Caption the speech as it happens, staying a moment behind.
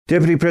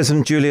Deputy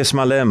President Julius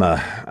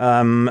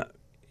Malema,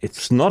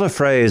 it's not a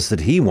phrase that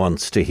he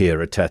wants to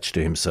hear attached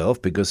to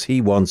himself because he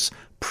wants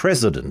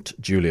President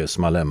Julius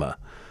Malema.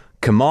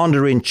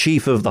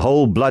 Commander-in-Chief of the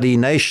whole bloody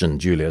nation,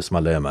 Julius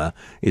Malema,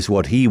 is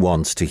what he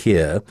wants to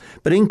hear.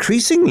 But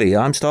increasingly,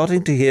 I'm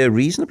starting to hear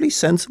reasonably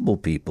sensible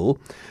people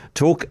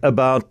talk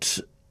about,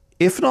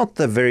 if not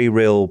the very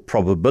real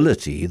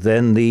probability,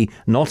 then the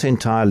not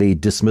entirely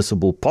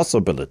dismissible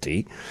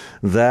possibility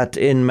that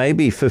in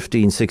maybe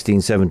 15,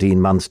 16, 17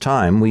 months'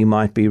 time, we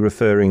might be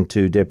referring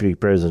to Deputy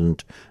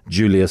President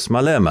Julius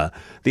Malema.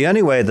 The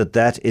only way that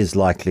that is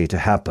likely to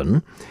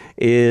happen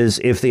is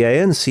if the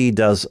ANC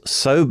does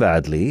so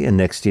badly in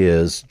next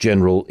year's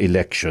general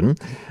election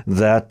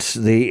that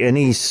the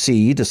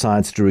NEC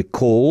decides to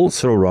recall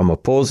Cyril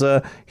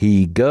Ramaphosa,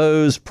 he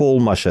goes,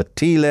 Paul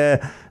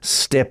Mashatile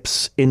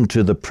steps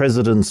into the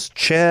president's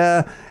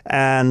chair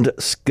and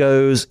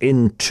goes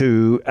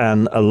into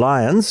an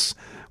alliance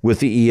with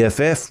the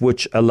EFF,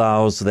 which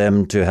allows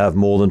them to have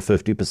more than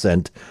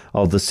 50%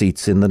 of the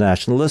seats in the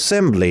National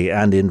Assembly.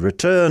 And in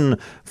return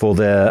for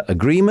their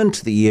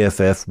agreement, the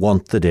EFF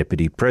want the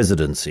deputy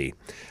presidency.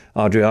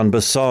 Adriaan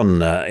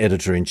Basson,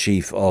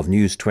 editor-in-chief of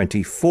News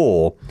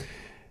 24.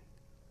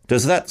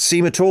 Does that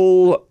seem at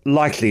all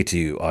likely to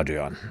you,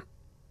 Adriaan?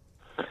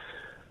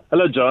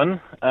 Hello, John.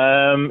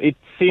 It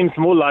seems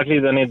more likely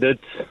than it did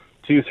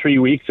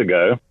 2-3 weeks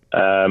ago.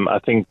 I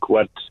think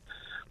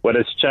what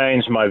has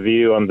changed my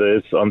view on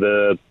this, on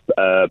the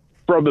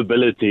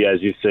probability, as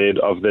you said,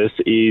 of this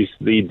is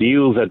the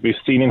deals that we've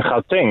seen in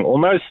Gauteng,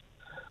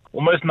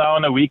 almost now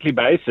on a weekly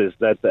basis,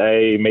 that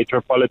a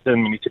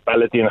metropolitan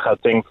municipality in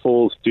Gauteng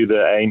falls to the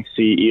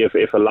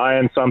ANC-EFF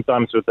alliance,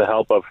 sometimes with the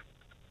help of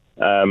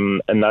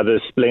another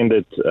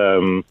splendid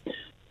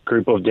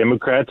group of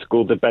Democrats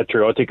called the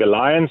Patriotic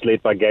Alliance,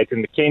 led by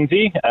Gayton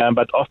McKenzie,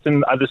 but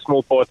often other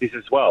small parties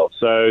as well.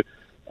 So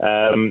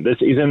this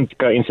isn't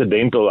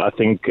coincidental, I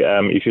think,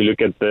 if you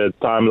look at the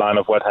timeline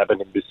of what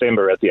happened in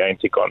December at the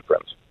ANC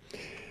conference.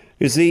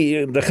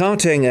 The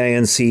Gauteng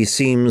ANC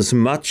seems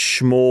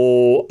much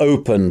more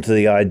open to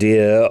the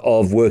idea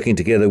of working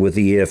together with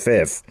the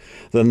EFF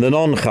than the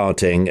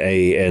non-Gauteng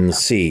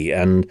ANC.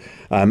 And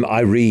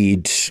I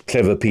read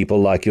clever people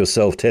like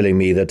yourself telling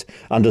me that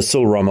under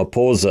Cyril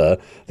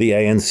Ramaphosa, the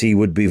ANC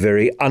would be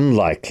very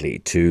unlikely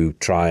to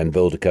try and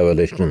build a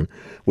coalition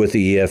with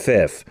the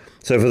EFF.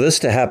 So for this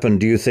to happen,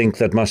 do you think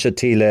that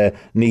Mashatile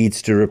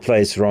needs to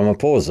replace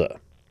Ramaphosa?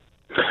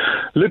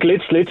 Look,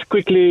 let's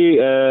quickly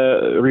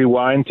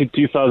rewind to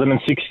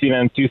 2016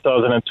 and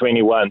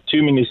 2021,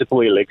 two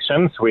municipal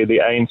elections where the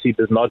ANC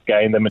did not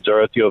gain the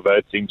majority of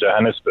votes in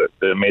Johannesburg,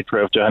 the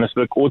Metro of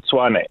Johannesburg or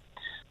Tshwane.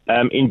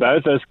 In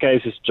both those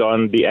cases,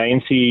 John, the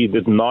ANC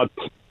did not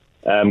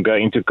go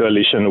into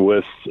coalition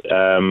with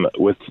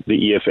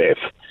the EFF.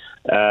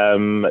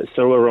 Cyril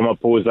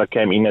Ramaphosa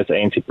came in as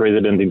ANC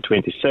president in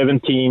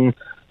 2017.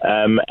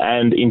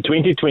 And in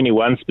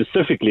 2021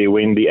 specifically,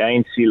 when the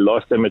ANC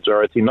lost their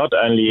majority, not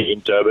only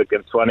in Joburg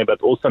and Tshwane,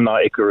 but also now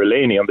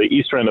Ekurhuleni on the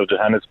east end of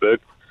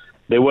Johannesburg,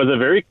 there was a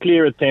very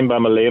clear attempt by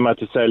Malema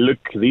to say, look,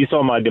 these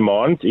are my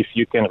demands, if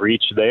you can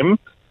reach them.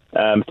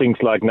 Things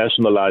like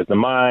nationalize the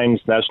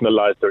mines,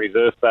 nationalize the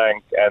Reserve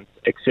Bank, and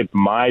accept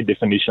my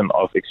definition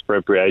of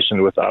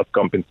expropriation without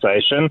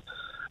compensation.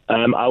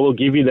 I will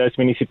give you those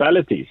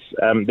municipalities.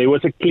 There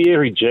was a clear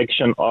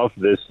rejection of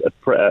this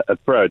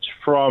approach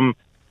from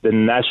the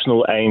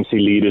national ANC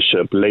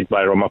leadership led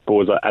by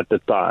Ramaphosa at the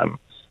time.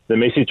 The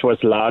message was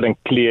loud and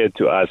clear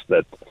to us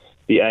that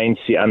the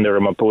ANC under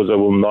Ramaphosa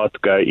will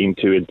not go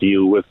into a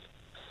deal with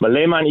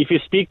Malema. And if you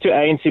speak to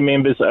ANC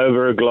members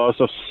over a glass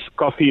of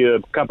coffee, a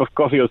cup of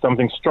coffee or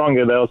something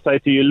stronger, they'll say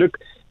to you, look,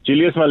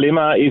 Julius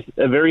Malema is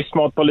a very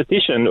smart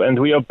politician and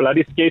we are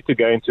bloody scared to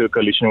go into a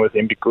coalition with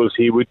him because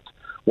he would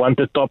want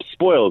the top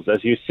spoils,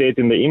 as you said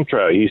in the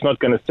intro. He's not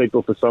going to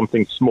settle for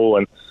something small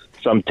and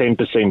some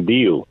 10%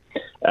 deal.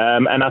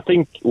 And I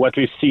think what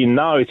we've seen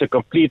now is a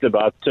complete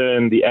about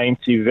turn. The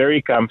ANC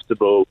very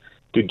comfortable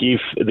to give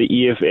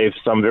the EFF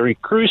some very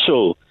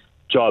crucial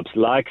jobs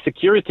like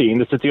security in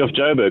the city of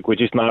Joburg,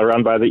 which is now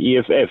run by the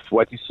EFF.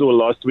 What you saw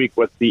last week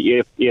was the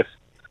EFF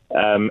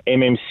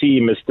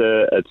MMC,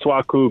 Mr.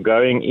 Tswaku,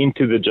 going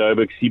into the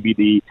Joburg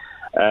CBD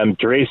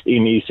dressed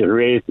in his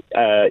red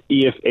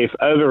EFF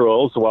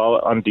overalls while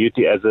on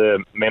duty as a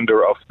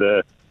member of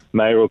the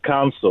mayoral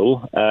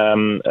council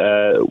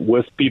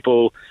with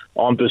people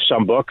armed with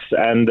shamboks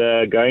and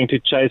going to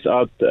chase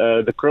out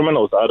the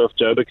criminals out of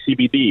Joburg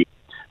CBD.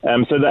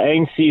 So the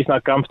ANC is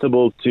not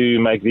comfortable to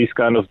make these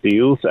kind of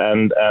deals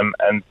and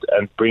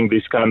bring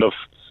this kind of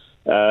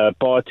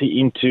party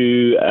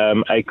into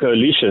a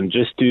coalition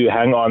just to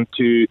hang on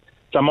to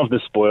some of the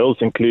spoils,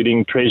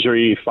 including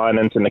treasury,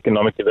 finance and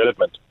economic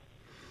development.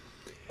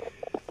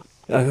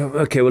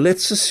 Okay, well,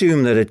 let's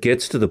assume that it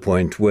gets to the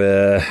point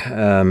where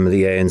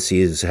the ANC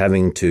is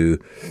having to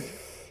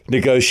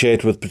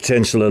negotiate with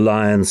potential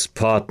alliance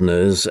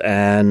partners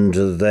and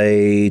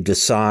they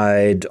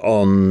decide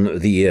on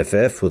the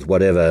EFF with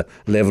whatever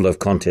level of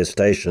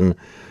contestation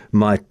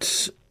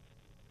might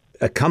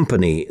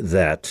accompany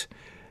that.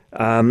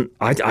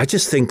 I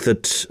just think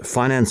that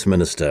Finance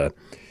Minister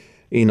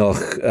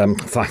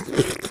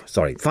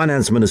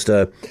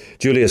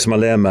Julius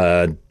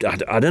Malema,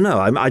 I don't know.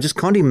 I just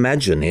can't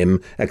imagine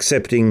him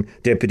accepting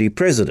deputy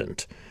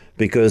president,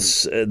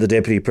 because the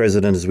deputy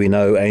president, as we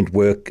know, ain't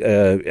worth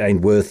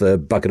a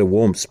bucket of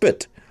warm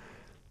spit.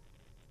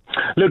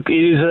 Look,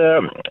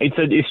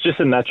 it's just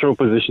a natural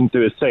position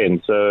to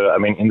ascend. So, I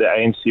mean, in the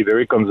ANC,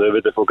 very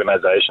conservative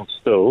organisation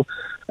still,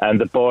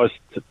 and the past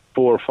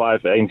 4 or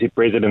 5 ANC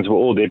presidents were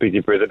all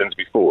deputy presidents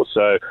before.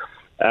 So,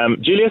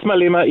 Julius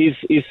Malema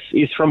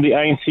is from the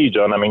ANC,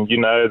 John. I mean, you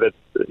know that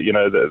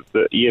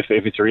the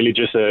EFF is really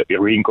just a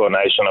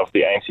reincarnation of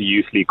the ANC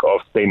Youth League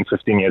of 10,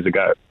 15 years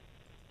ago.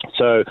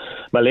 So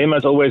Malema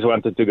has always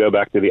wanted to go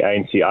back to the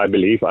ANC, I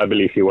believe. I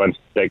believe he wants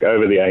to take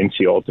over the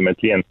ANC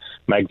ultimately and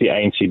make the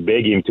ANC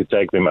beg him to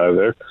take them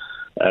over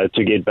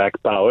to get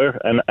back power.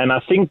 And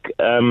I think,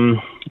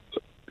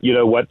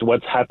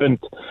 what's happened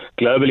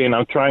globally, and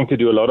I'm trying to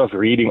do a lot of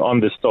reading on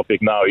this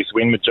topic now, is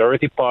when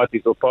majority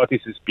parties or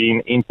parties who's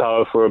been in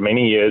power for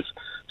many years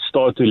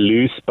start to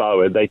lose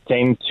power, they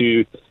tend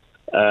to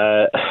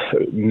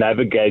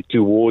navigate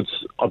towards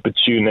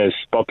opportunist,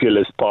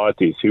 populist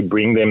parties who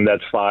bring them that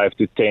 5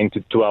 to 10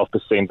 to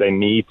 12% they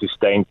need to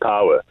stay in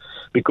power,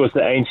 because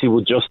the ANC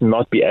will just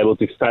not be able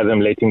to fathom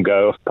letting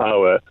go of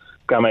power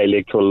come an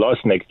electoral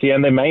loss next year,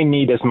 and they may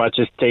need as much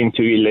as 10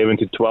 to 11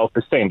 to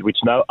 12%, which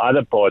no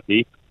other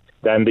party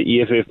than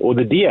the EFF or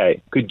the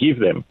DA could give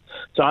them.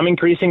 So I'm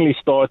increasingly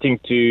starting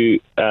to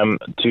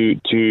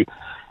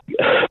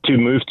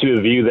move to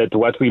a view that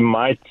what we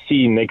might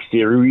see next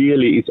year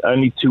really is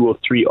only 2 or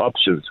 3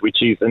 options,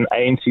 which is an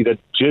ANC that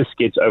just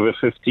gets over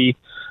 50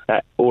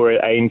 or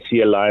an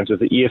ANC alliance with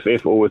the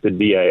EFF or with the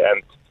DA.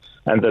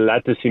 And the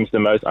latter seems the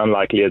most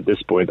unlikely at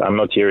this point. I'm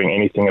not hearing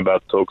anything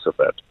about talks of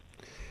that.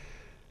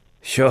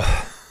 Sure.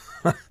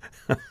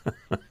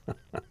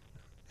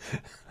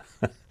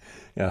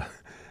 Yeah.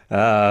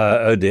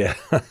 Oh dear.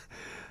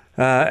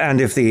 And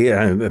if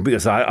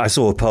because I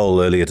saw a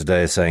poll earlier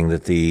today saying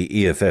that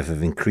the EFF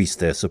have increased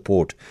their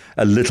support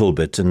a little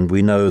bit, and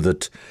we know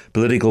that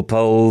political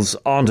polls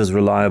aren't as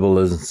reliable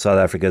in South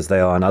Africa as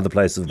they are in other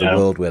places of the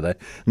world, where they're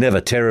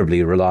never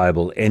terribly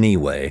reliable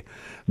anyway.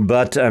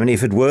 But I mean,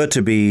 if it were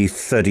to be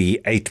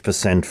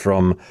 38%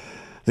 from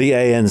the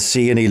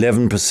ANC and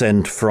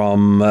 11%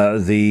 from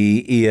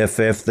the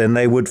EFF, then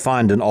they would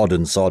find an odd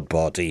and sod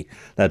party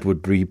that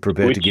would be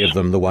prepared to give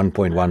them the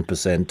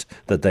 1.1%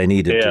 that they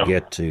needed to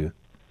get to.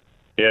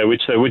 Yeah,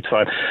 which they would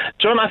find.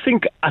 John, I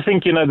think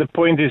the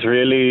point is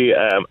really,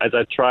 as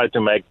I tried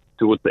to make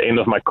towards the end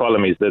of my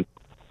column, is that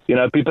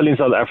people in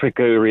South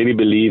Africa who really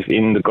believe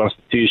in the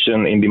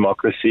Constitution, in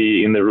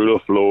democracy, in the rule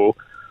of law,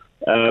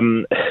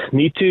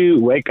 need to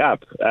wake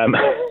up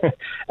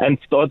and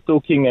start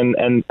talking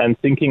and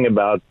thinking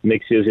about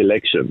next year's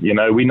election.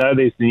 We know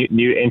there's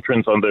new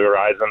entrants on the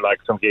horizon,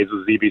 like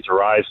Mkezo Zibi's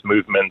Rise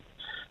movement.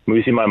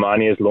 Mmusi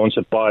Maimane has launched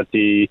a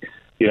party.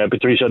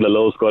 Patricia de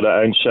Lille's got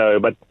her own show.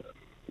 But,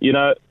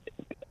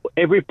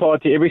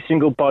 every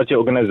single party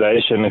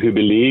organization who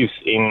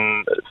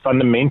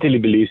fundamentally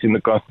believes in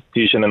the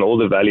Constitution and all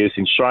the values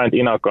enshrined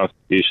in our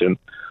Constitution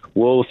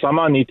will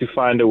somehow need to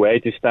find a way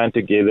to stand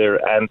together,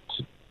 and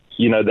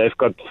they've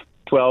got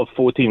 12,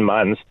 14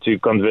 months to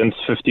convince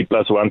 50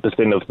 plus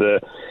 1% of the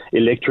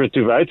electorate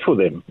to vote for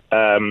them.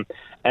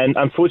 And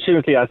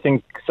unfortunately, I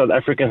think South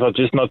Africans are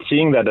just not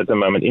seeing that at the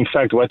moment. In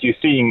fact, what you're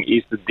seeing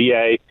is the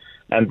DA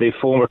and their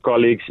former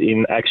colleagues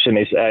in Action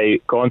SA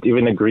can't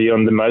even agree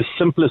on the most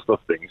simplest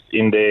of things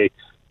in their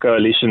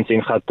coalitions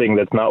in Gauteng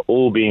that's now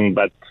all being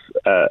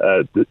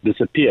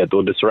disappeared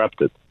or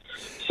disrupted.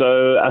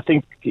 So I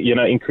think,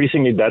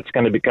 increasingly that's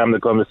going to become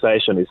the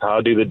conversation, is how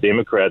do the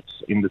Democrats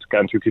in this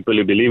country, people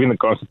who believe in the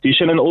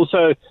Constitution, and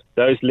also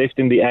those left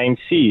in the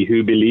ANC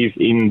who believe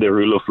in the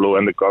rule of law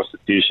and the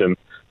Constitution,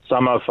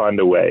 somehow find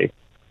a way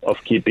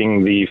of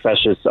keeping the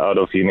fascists out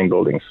of union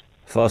buildings.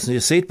 Fasten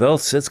your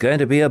seatbelts. It's going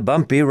to be a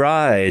bumpy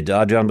ride.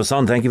 Adriaan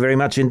Basson, thank you very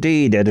much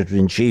indeed.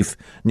 Editor-in-Chief,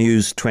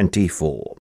 News 24.